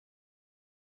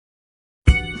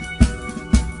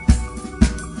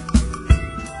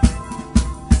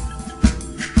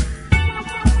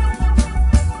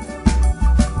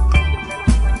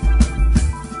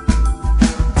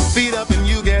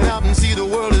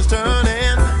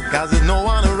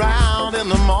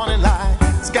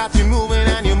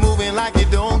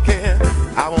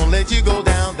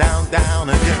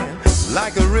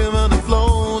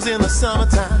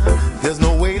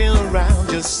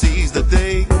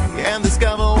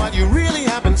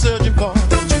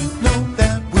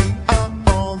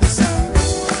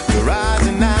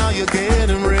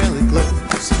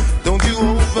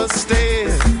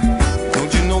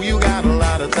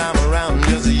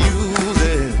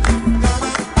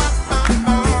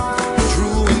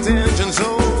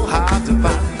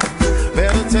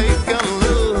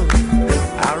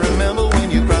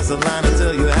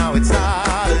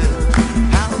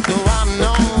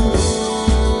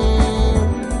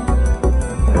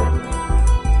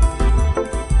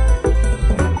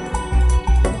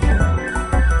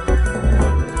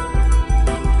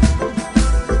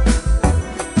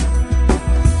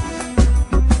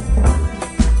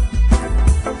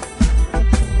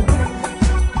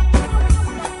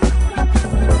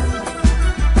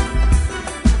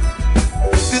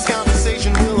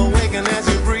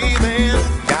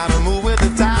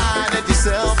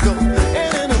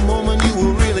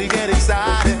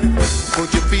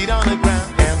Put your feet on the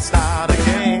ground and start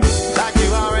again. Like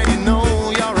you already know,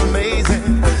 you're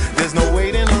amazing. There's no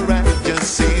waiting around, just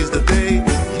seize the day.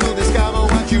 You'll discover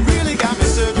what you really got me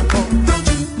searching for. Don't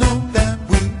you know that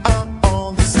we are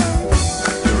all the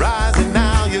same? You're rising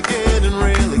now, you're getting